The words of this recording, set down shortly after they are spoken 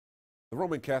The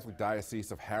Roman Catholic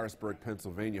Diocese of Harrisburg,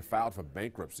 Pennsylvania filed for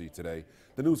bankruptcy today.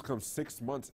 The news comes 6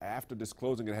 months after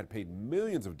disclosing it had paid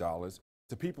millions of dollars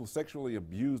to people sexually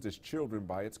abused as children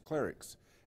by its clerics.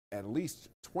 At least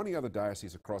 20 other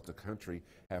dioceses across the country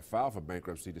have filed for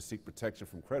bankruptcy to seek protection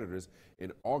from creditors.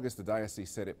 In August, the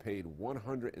diocese said it paid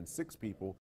 106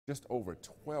 people just over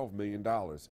 $12 million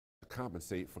to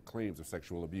compensate for claims of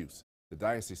sexual abuse. The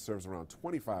diocese serves around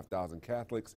 25,000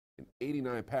 Catholics in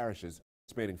 89 parishes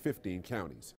spanning 15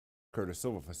 counties. Curtis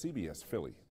Silva for CBS Philly.